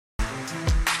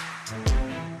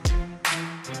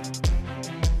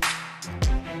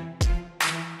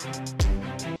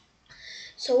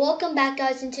So welcome back,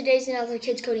 guys. In today's another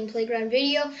Kids Coding Playground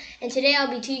video, and today I'll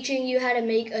be teaching you how to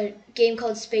make a game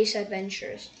called Space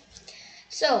Adventures.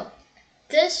 So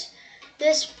this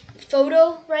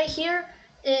photo right here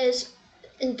is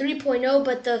in 3.0,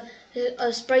 but the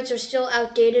sprites are still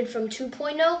outdated from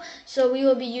 2.0, so we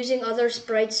will be using other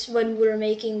sprites when we're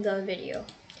making the video.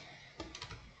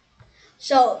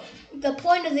 So the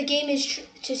point of the game is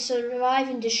to survive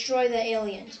and destroy the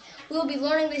aliens. We will be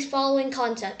learning these following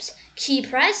concepts: key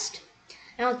pressed,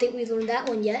 I don't think we've learned that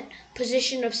one yet,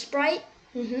 position of sprite,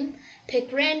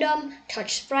 pick random,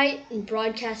 touch sprite, and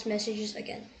broadcast messages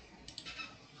again.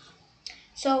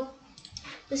 So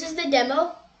this is the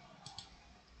demo.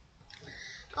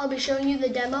 I'll be showing you the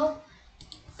demo.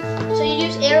 So you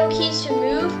use arrow keys to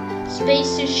move,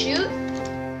 space to shoot,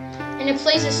 and it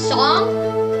plays a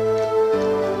song.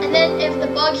 And then if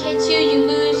the bug hits you, you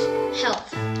lose health.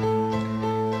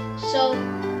 So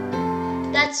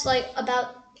that's like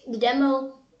about the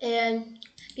demo. And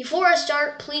before I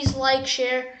start, please like,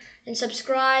 share, and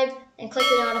subscribe, and click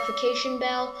the notification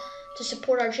bell to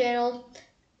support our channel.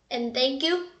 And thank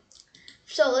you.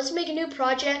 So let's make a new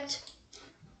project.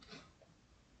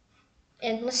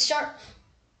 And let's start.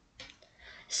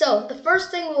 So the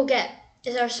first thing we'll get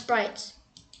is our sprites.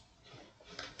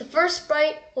 The first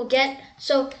sprite we'll get,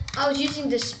 so I was using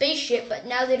the spaceship, but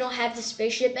now they don't have the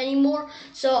spaceship anymore,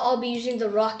 so I'll be using the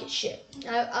rocket ship.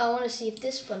 I want to see if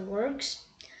this one works.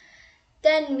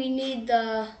 Then we need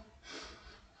the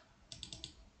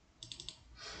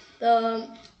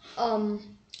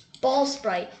ball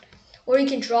sprite, or you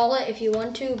can draw it if you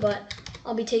want to, but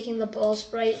I'll be taking the ball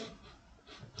sprite.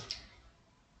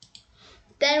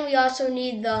 Then we also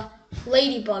need the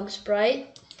ladybug sprite.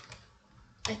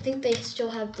 I think they still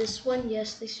have this one.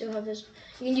 Yes, they still have this.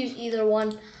 You can use either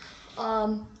one.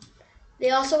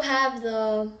 They also have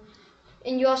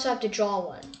and you also have to draw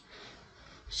one.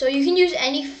 So you can use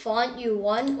any font you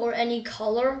want or any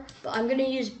color, but I'm gonna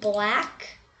use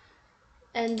black.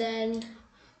 And then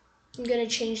I'm gonna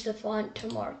change the font to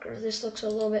marker. This looks a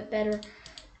little bit better.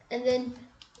 And then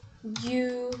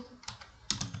you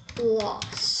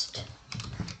lost.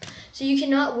 So you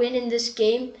cannot win in this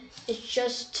game. It's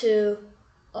just to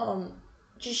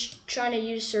just trying to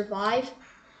use survive.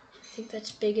 I think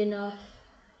that's big enough.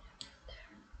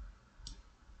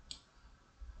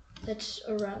 That's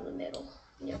around the middle.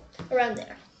 Yep, around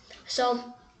there.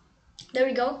 So there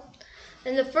we go.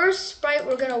 And the first sprite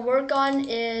we're gonna work on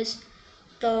is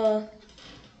the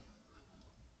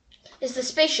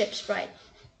spaceship sprite.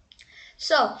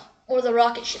 So, or the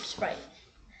rocket ship sprite.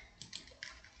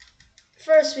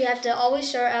 First, we have to always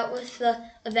start out with the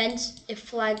events if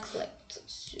flag clicked.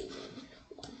 Zoom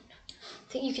in. I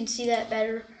think you can see that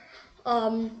better.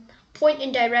 Point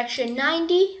in direction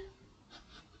 90.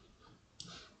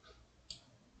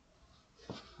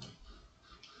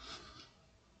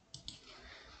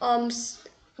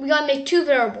 We gotta make two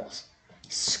variables: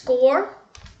 score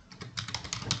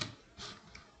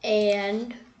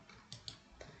and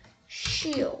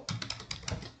shield.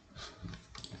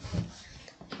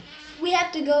 We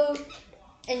have to go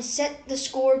and set the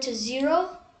score to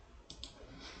 0.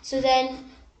 So then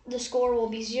the score will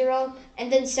be 0,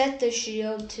 and then set the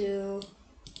shield to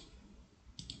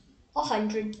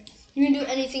 100. You can do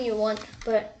anything you want,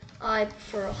 but I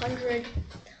prefer 100.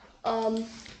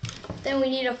 Then we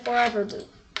need a forever loop.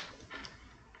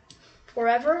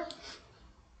 Forever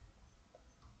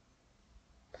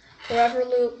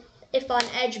loop. If on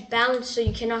edge, bounce so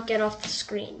you cannot get off the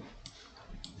screen.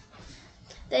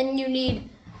 Then you need,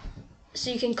 so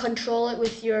you can control it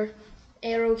with your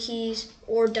arrow keys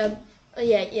or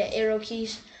arrow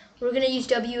keys. We're gonna use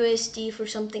WASD for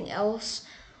something else.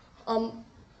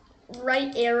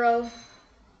 Right arrow.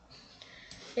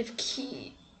 If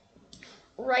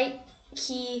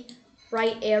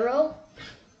right arrow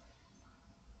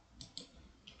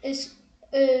is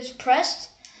pressed,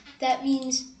 that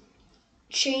means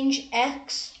change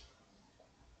X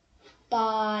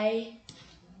by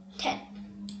 10.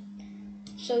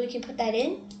 So we can put that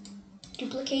in,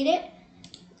 duplicate it.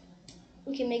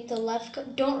 We can make the left,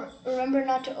 remember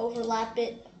not to overlap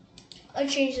it. I'll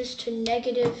change this to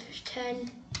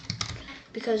 -10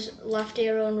 because left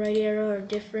arrow and right arrow are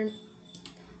different.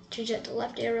 Change that to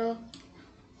left arrow.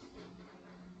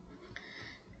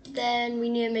 Then we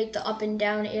need to make the up and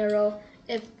down arrow.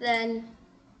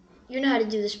 You know how to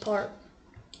do this part.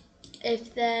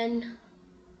 If then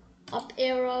up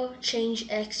arrow, change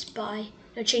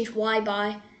Y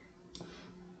by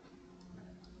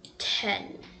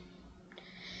 10.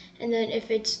 And then if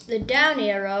it's the down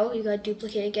arrow, you gotta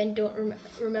duplicate again. Don't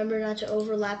remember not to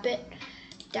overlap it.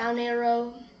 Down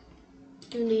arrow,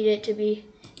 you need it to be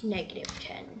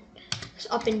 -10. So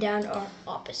up and down are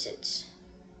opposites.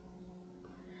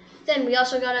 Then we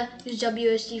also gotta use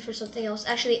WSD for something else.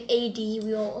 Actually, AD,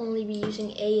 we will only be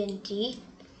using A and D.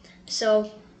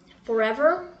 So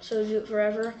forever, so do it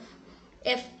forever.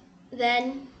 If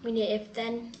then, we need if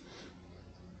then.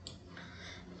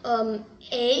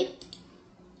 A,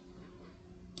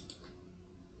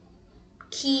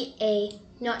 key A,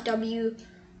 not W.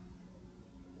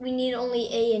 We need only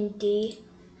A and D.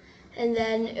 And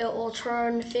then it will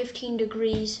turn 15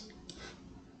 degrees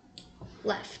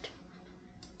left.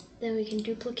 Then we can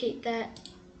duplicate that,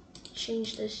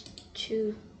 change this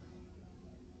to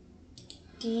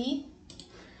D,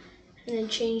 and then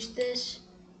change this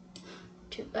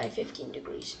to by 15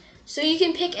 degrees. So you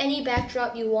can pick any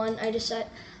backdrop you want. I decided,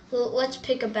 well, let's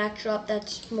pick a backdrop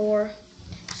that's more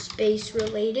space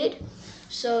related.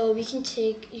 So you can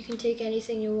take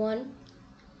anything you want.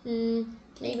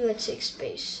 Maybe let's take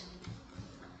space.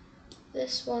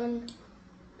 This one,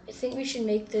 I think we should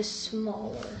make this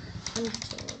smaller.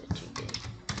 It's a little bit too big.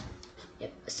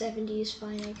 Yep, 70 is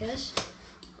fine, I guess.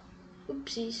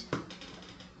 Oopsies.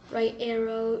 Right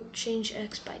arrow, change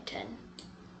X by 10.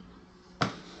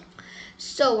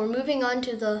 So we're moving on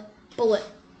to the bullet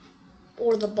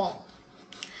or the ball.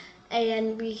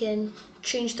 And we can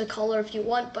change the color if you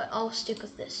want, but I'll stick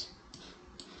with this.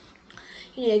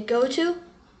 You need to go to,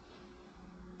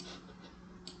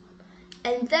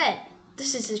 and then,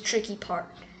 this is the tricky part.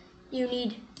 You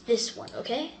need this one,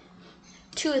 okay?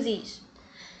 2 of these.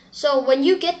 So when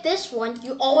you get this one,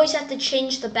 you always have to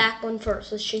change the back one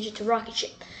first. Let's change it to rocket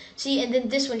ship. See, and then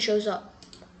this one shows up.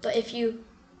 But if you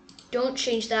don't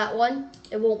change that one,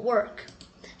 it won't work.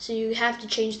 So you have to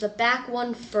change the back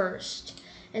one first,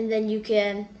 and then you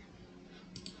can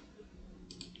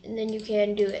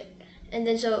do it. And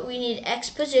then so we need X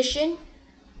position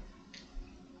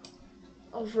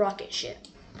of rocket ship.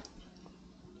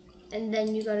 And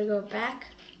then you gotta go back,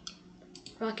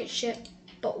 rocket ship,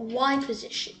 but Y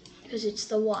position, because it's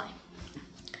the Y.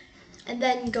 And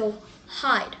then go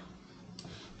hide.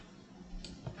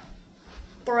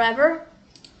 Forever.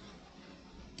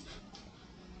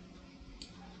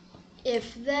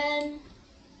 If then,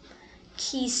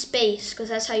 key space, because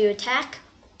that's how you attack.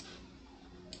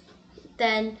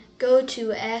 Then go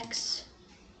to X.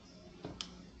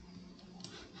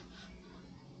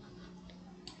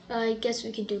 I guess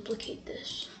we can duplicate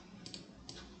this.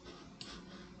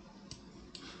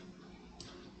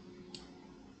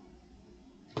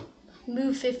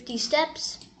 Move 50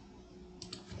 steps.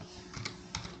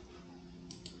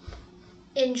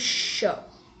 And show.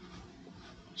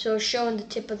 So showing the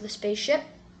tip of the spaceship.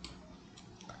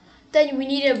 Then we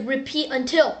need to repeat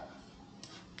until.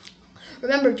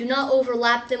 Remember, do not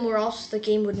overlap them or else the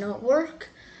game would not work.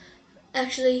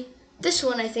 Actually, this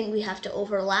one I think we have to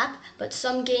overlap, but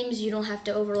some games you don't have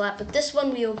to overlap. But this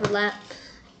one we overlap,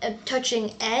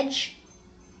 touching edge,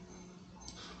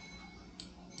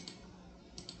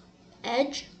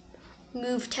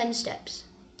 move 10 steps.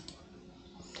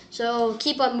 So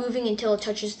keep on moving until it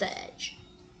touches the edge.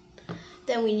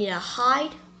 Then we need a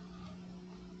hide,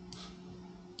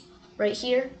 right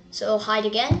here. So it'll hide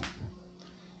again.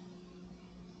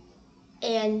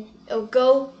 And it'll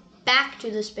go back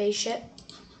to the spaceship.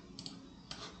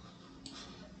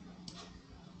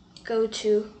 Go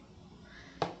to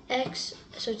X,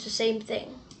 so it's the same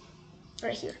thing,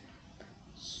 right here.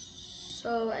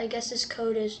 So I guess this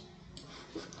code is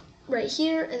right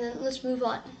here, and then let's move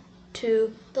on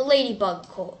to the ladybug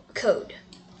code.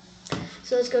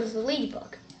 So let's go to the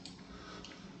ladybug.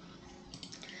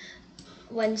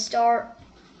 When start,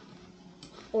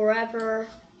 forever,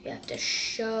 you have to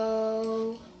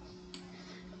show.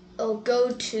 It'll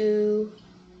go to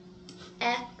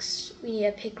X, we need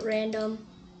to pick random.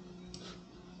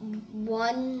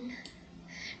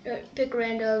 Pick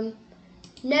random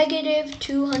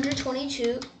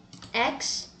 -222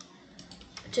 X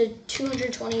to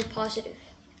 220 positive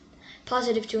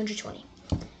 220,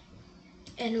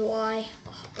 and Y,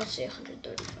 let's say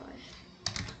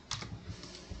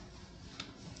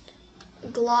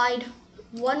 135. Glide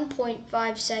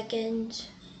 1.5 seconds.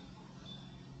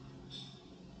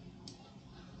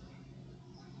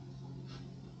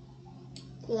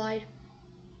 Glide,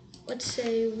 let's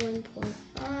say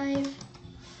 1.5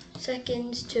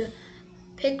 seconds to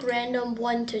pick random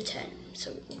 1 to 10,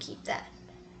 so we can keep that.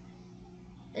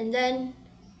 And then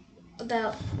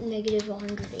about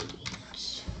 -180.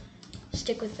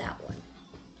 Stick with that one.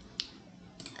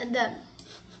 And then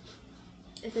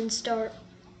start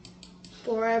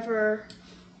forever.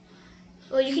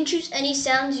 Well, you can choose any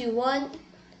sounds you want.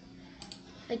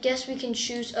 I guess we can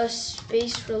choose a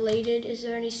space related. Is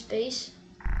there any space?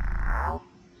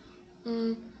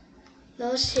 Now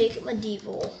let's take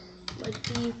medieval. Let's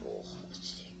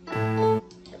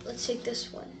take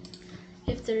this one.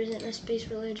 If there isn't a space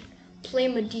related, play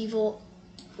medieval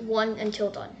 1 until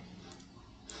done.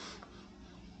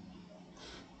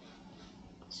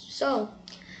 So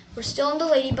we're still in the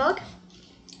ladybug.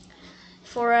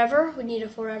 Forever, we need a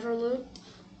forever loop.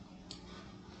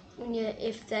 We need an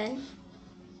if then.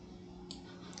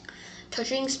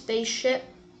 Touching spaceship,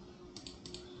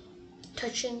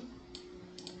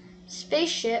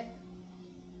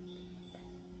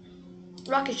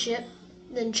 rocket ship,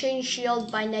 then change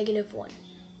shield by -1.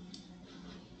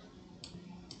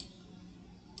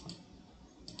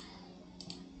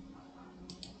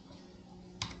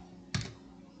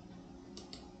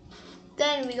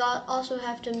 Then we also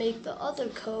have to make the other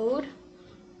code.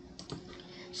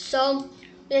 So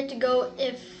we have to go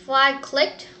if flag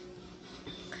clicked,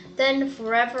 then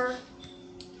forever,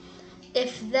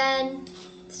 if then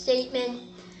statement,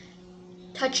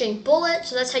 touching bullet,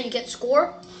 so that's how you get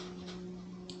score.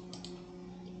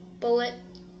 Bullet,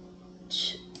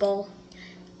 ball,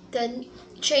 then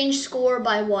change score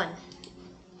by 1.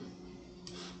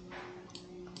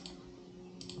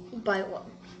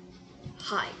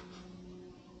 High.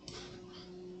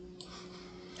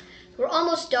 We're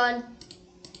almost done.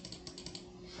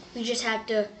 We just have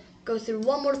to go through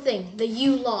one more thing, the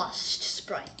you lost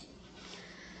sprite.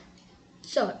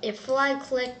 So if flag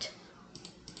clicked,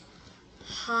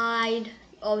 hide,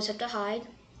 always have to hide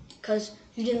because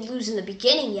you didn't lose in the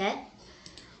beginning yet.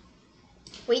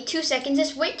 Wait 2 seconds.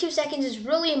 This wait 2 seconds is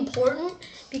really important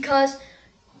because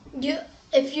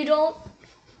if you don't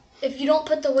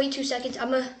put the wait 2 seconds,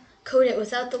 I'm gonna code it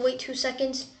without the wait 2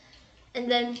 seconds,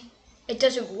 and then it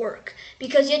doesn't work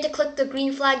because you have to click the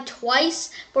green flag twice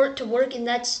for it to work, and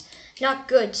that's not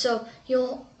good. So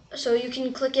you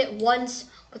can click it once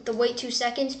with the wait 2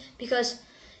 seconds because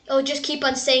it'll just keep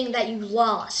on saying that you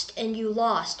lost and you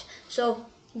lost. So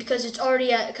because it's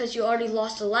already because you already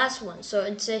lost the last one, so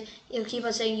it'll keep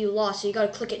on saying you lost. So you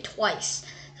gotta click it twice.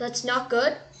 So that's not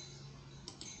good.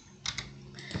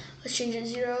 Let's change it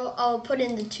 0. I'll put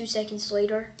in the 2 seconds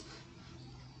later,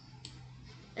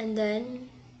 and then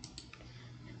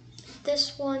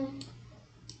this one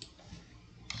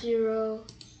 0.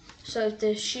 So if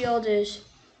the shield is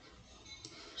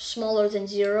smaller than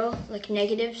 0, like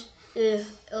negatives,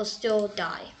 it'll still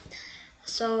die.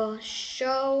 So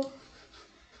show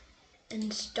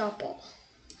and stop all.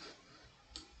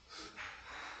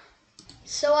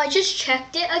 So I just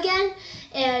checked it again,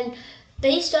 and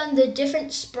based on the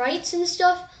different sprites and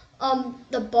stuff,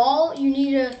 the ball, you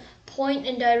need to point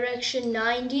in direction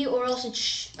 90, or else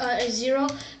it's 0,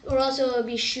 or else it'll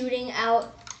be shooting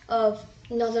out of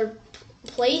another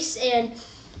place. And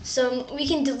so we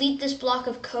can delete this block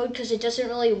of code because it doesn't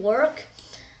really work.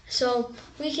 So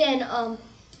we can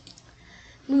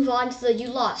move on to the you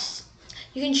lost.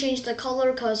 You can change the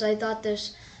color because I thought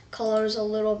this color is a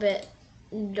little bit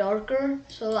darker,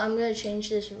 so I'm gonna change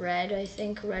this red. I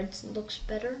think red looks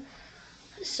better.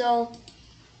 So,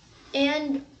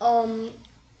 and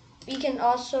we can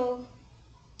also,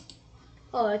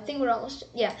 I think we're almost,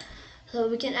 yeah. So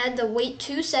we can add the wait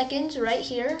 2 seconds right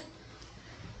here,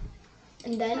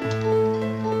 and then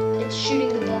it's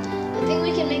shooting the ball. I think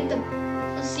we can make the,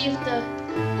 let's see if the,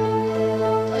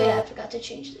 oh yeah, I forgot to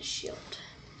change the shield.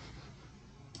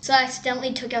 So I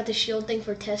accidentally took out the shield thing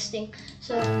for testing.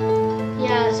 So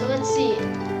yeah, so let's see.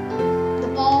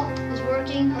 The ball is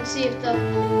working. Let's see if the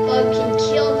bug can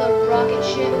kill the rocket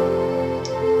ship.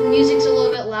 The music's a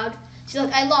little bit loud. See,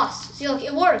 look, I lost. See, look,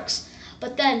 it works.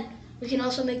 But then we can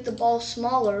also make the ball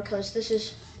smaller because this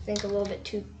is, I think, a little bit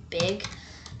too big.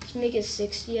 Let's make it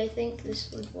 60, I think. This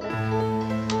would work.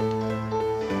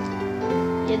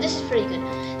 Yeah, this is pretty good.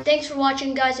 Thanks for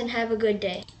watching, guys, and have a good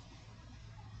day.